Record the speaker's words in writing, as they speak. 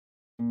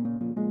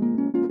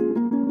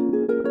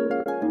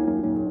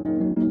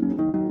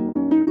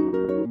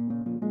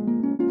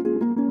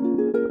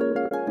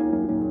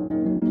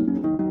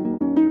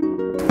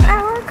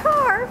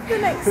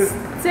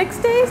6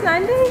 days,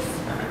 9 days?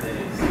 9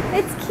 days.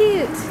 It's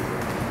cute.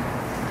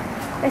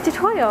 It's a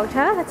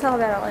Toyota. That's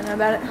all I know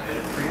about it.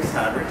 Prius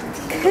hybrid.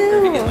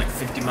 Cool. You get like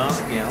 50 miles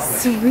a gallon.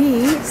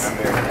 Sweet. I'm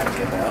very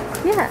happy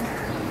about.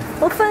 Yeah.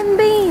 Well, fun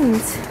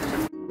beans.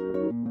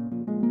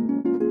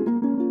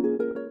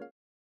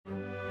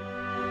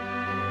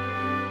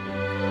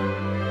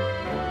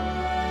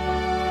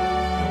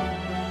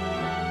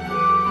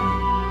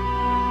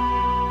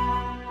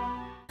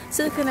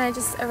 So Luke and I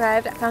just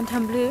arrived at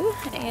Fontainebleau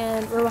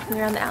and we're walking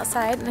around the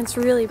outside and it's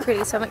really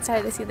pretty, so I'm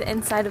excited to see the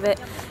inside of it.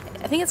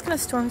 I think it's going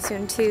to storm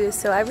soon too,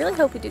 so I really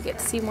hope we do get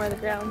to see more of the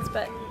grounds,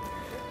 but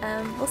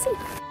we'll see.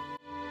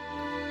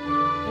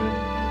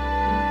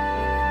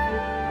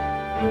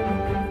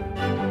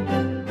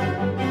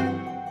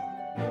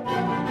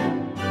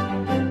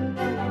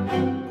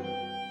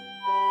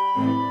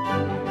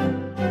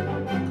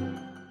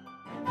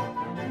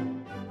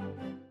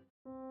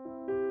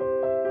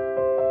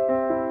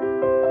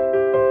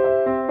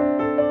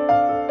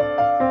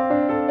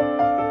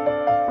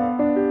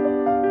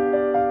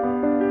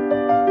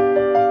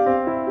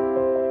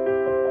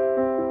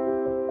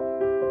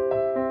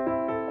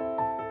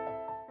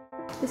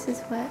 This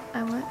is what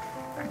I want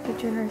our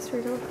future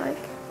nursery to look like.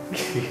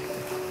 Make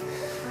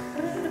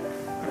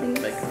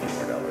a few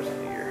more dollars in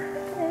a year.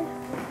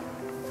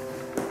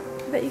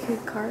 I bet you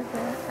could carve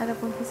that out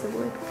of one piece of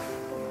wood.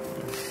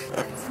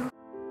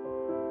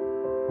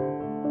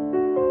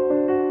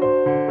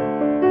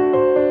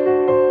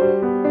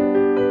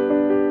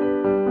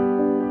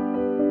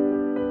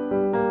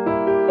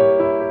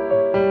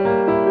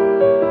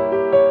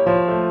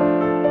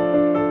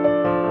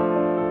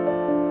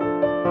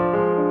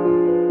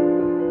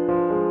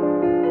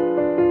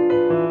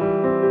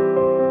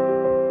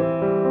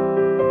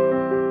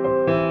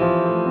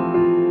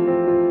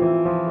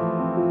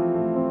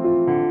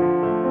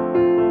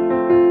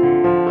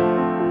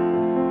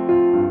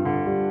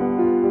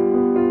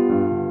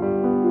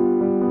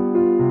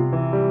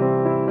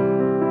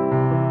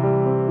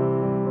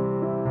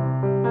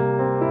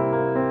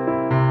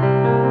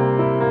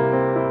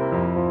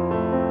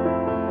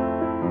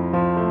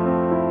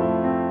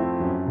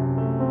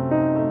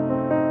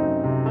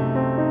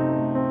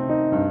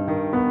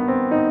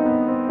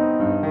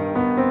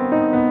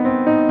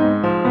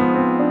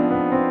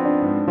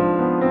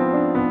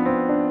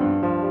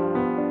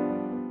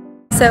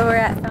 So we're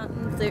at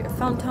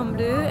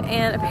Fontainebleau,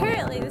 and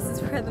apparently this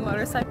is where the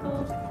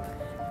motorcycle,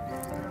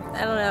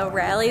 I don't know,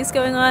 rally's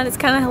going on. It's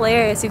kind of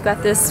hilarious. You've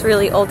got this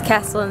really old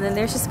castle and then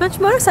there's just a bunch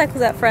of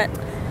motorcycles out front.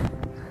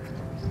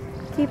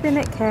 Keeping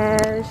it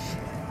cash.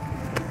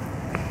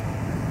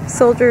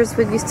 Soldiers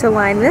would used to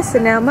line this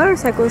and now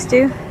motorcycles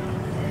do.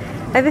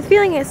 I have a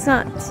feeling it's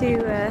not to,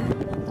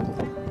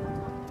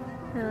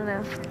 I don't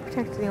know,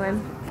 protect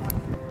anyone.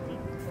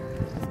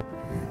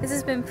 This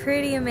has been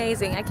pretty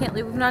amazing. I can't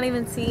believe we've not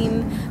even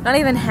seen, not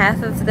even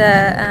half of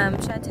the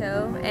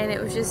chateau, and it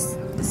was just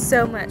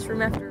so much,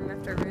 room after room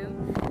after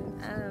room.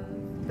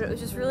 But it was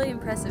just really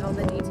impressive, all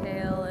the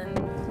detail and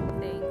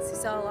things. We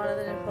saw a lot of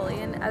the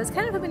Napoleon. I was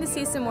kind of hoping to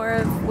see some more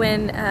of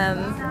when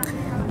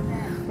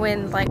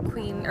like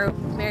Queen or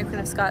Mary Queen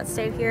of Scots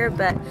stayed here,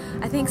 but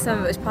I think some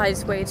of it was probably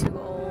just way too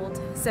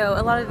old. So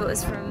a lot of it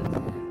was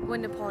from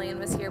when Napoleon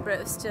was here, but it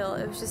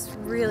was just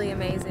really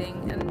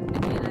amazing. And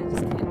again, I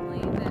just can't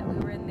believe that we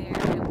were in there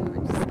and we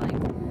were just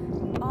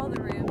like all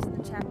the rooms in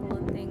the chapel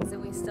and things that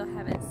we still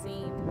haven't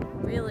seen,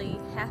 really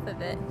half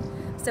of it.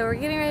 So we're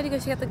getting ready to go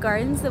check out the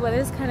gardens. The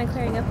weather's kind of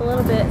clearing up a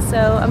little bit, so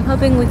I'm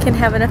hoping we can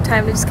have enough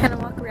time to just kind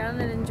of walk around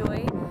and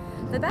enjoy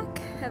the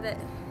back of it.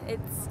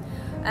 It's,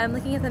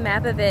 looking at the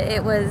map of it,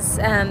 it was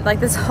like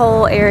this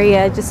whole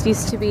area just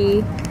used to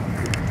be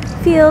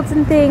fields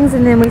and things,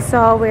 and then we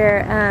saw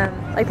where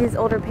like these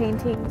older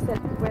paintings that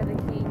where the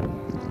king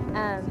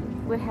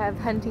would have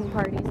hunting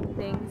parties and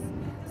things.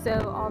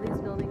 So all these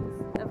buildings,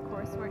 of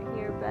course, weren't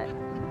here, but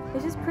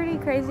it's just pretty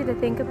crazy to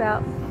think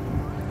about.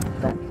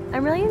 But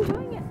I'm really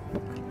enjoying it.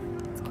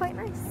 It's quite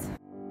nice.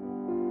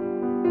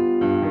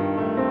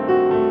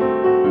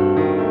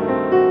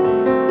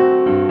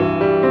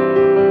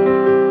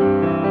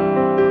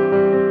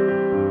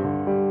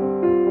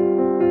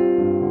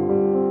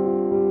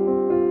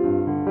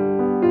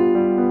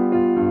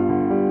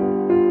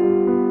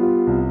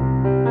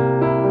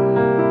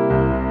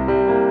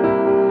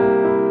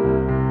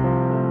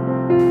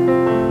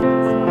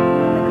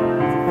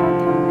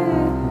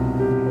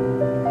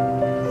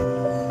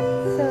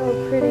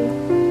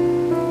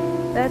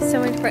 They have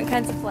so many different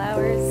kinds of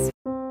flowers.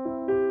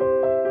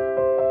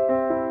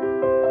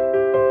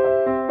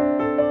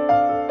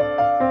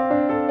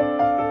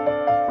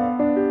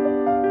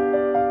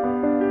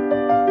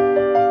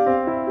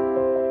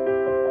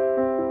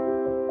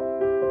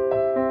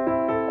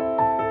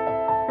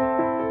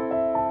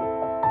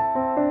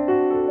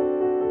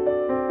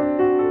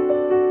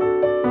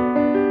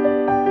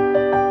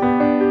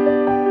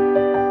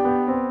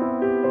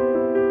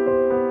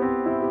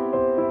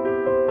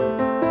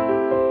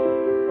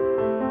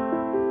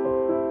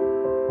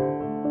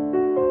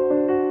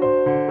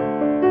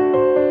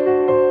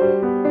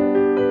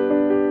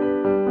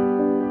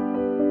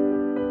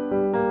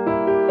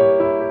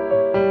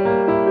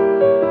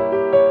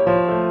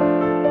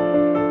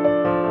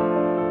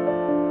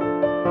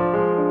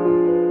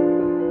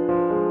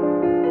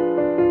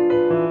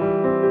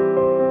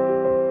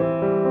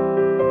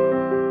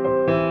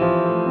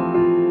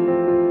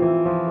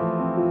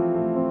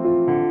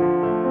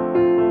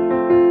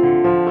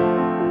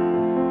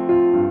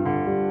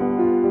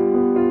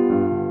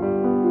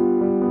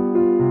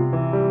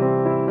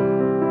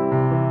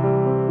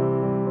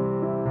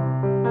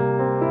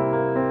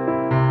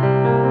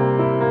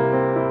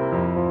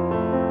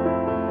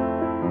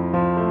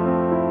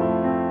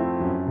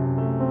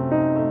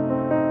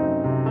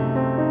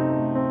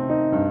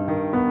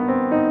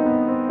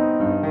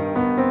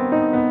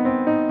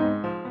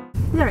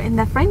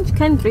 the French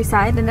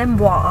countryside in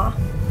Amboise.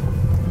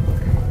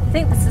 I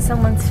think this is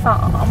someone's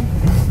farm.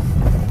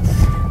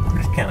 We're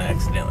just kind of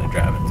accidentally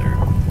driving through.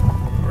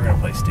 We're gonna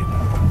play stupid.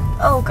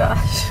 Oh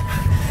gosh.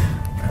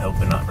 I hope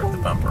we not rip the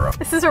bumper off.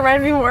 This is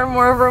reminding me more and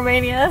more of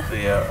Romania.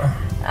 Yeah.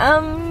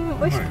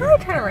 We should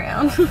probably turn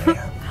around.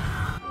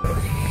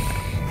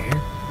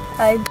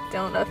 I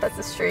don't know if that's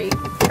a street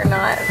or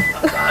not.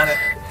 I'm not buying it.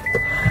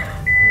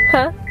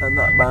 Huh? I'm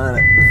not buying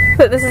it.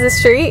 But this is a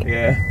street?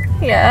 Yeah.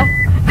 Yeah.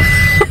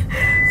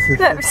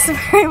 That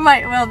very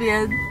might well be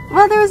a...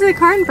 Well, there was a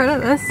car in front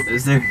of us.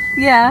 Is there?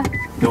 Yeah.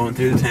 Going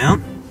through the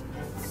town?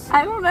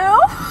 I don't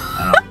know.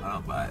 I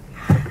don't buy it.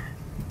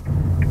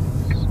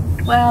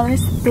 Wow,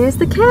 there's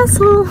the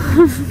castle.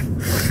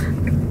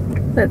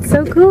 That's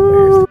so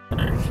cool.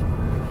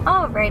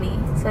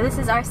 Alrighty, so this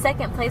is our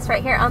second place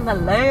right here on the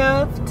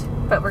left.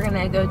 But we're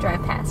gonna go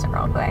drive past it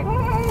real quick.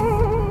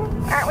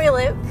 Aren't we,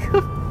 Luke?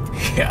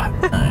 Yeah,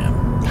 I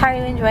am. How are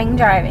you enjoying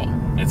driving?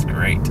 It's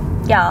great.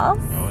 Yes.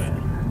 Oh yeah.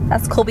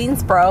 That's cool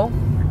beans, bro.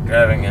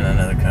 Driving in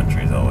another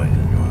country is always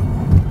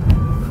enjoyable.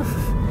 Do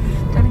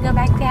you want to go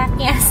back to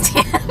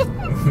Afghanistan?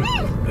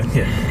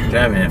 Yeah,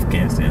 driving in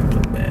Afghanistan is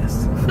the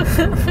best.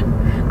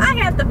 I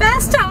had the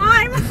best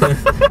time.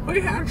 We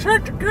had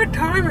such a good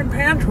time in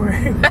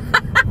Pantway.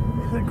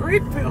 The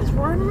grape fields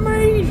were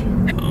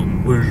amazing.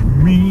 Come with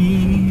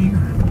me.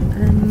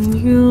 And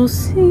you'll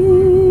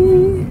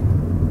see.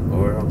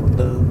 Or I'll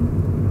love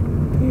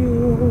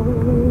you.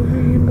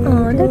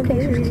 Oh, that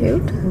place was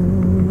cute.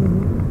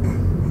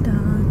 Da,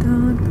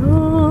 da, da,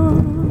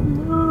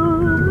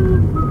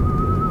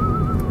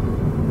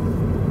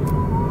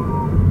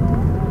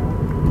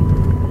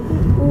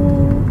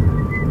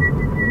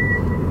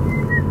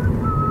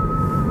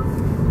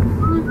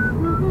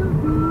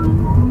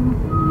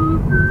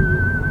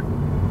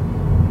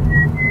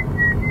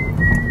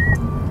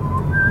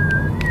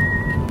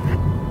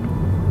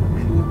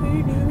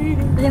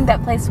 I think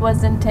that place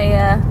wasn't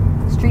a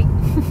street.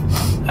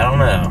 I don't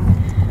know.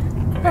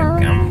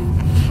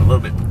 I'm a little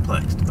bit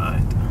perplexed by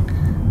it.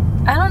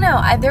 I don't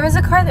know. There was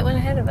a car that went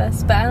ahead of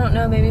us, but I don't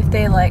know. Maybe if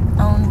they like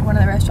owned one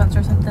of the restaurants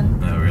or something.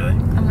 Oh, really?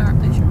 I'm not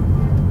really sure.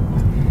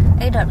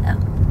 I don't know.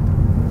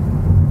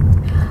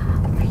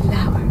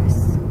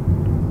 Flowers.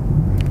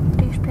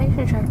 These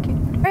places are cute.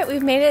 Alright,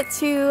 we've made it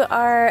to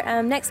our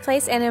next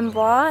place in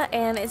Amboise,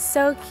 and it's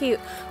so cute.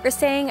 We're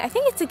staying, I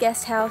think it's a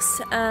guest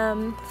house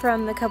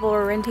from the couple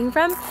we're renting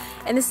from,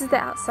 and this is the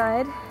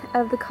outside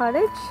of the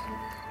cottage.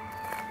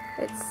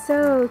 It's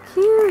so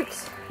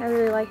cute. I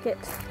really like it.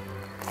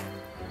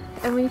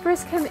 And when you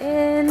first come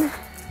in,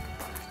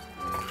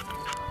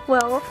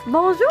 well,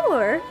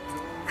 bonjour!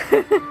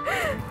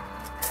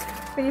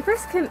 When you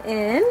first come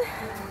in,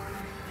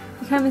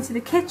 you come into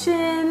the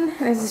kitchen.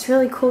 There's this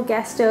really cool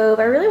gas stove.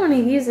 I really want to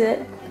use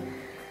it.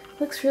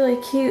 Looks really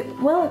cute.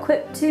 Well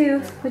equipped too,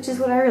 which is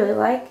what I really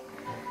like.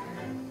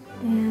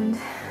 And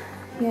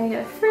yeah, I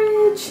got a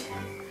fridge.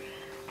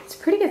 It's a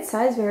pretty good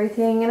size of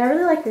everything. And I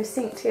really like their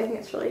sink too. I think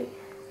it's really,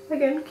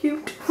 again,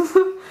 cute.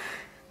 You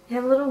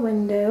have a little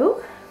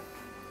window.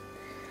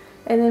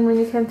 And then when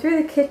you come through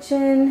the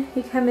kitchen,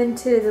 you come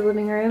into the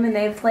living room, and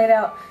they've laid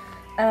out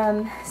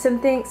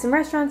some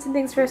restaurants and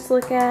things for us to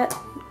look at,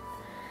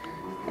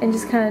 and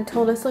just kind of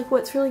told us like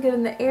what's really good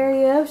in the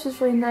area, which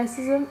is really nice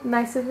of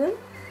them.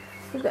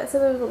 We've got this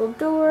other little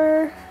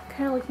door,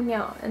 kind of looking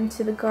out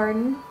into the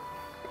garden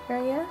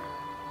area,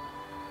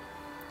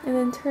 and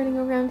then turning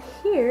around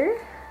here,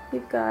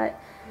 we've got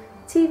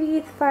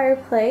TV, the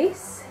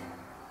fireplace.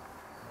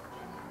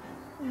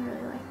 I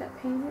really like that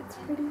paint; it's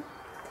pretty.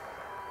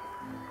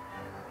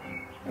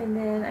 And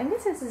then I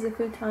guess this is a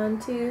futon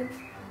too,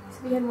 so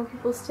if you had more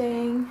people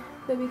staying,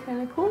 that'd be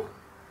kind of cool.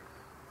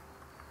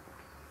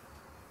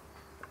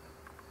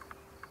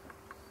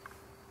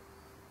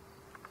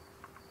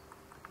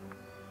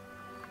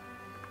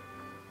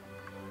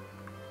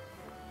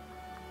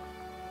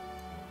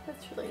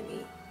 That's really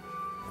neat.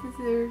 These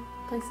are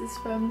places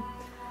from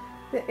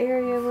the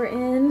area we're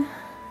in.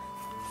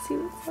 Let's see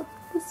what's up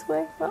this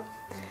way. Well,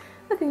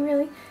 nothing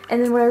really.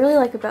 And then what I really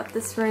like about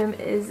this room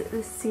is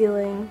the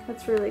ceiling.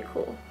 That's really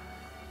cool.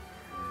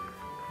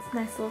 It's a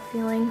nice little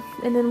feeling.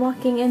 And then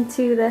walking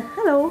into the,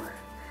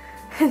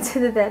 into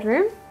the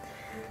bedroom.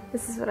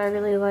 This is what I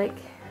really like.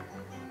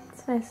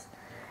 It's a nice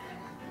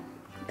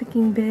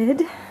looking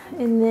bed.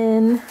 And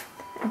then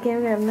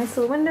again, we have a nice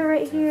little window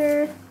right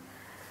here.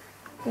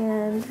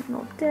 And an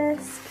old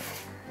desk,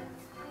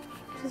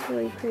 which is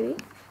really pretty.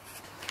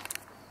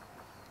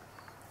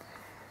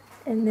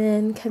 And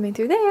then coming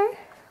through there,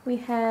 we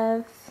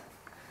have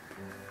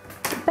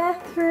the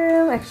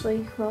bathroom,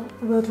 actually, well,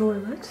 the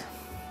toilet.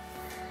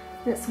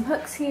 We got some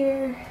hooks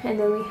here, and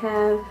then we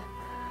have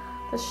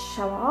the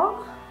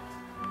shower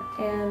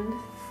and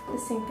the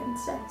sink and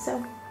stuff.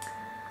 So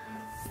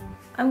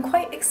I'm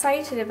quite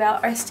excited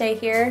about our stay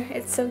here.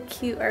 It's so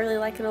cute. I really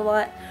like it a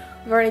lot.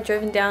 We've already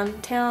driven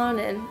downtown,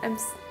 and I'm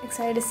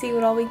excited to see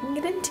what all we can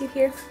get into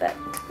here. But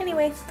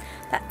anyway,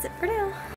 that's it for now.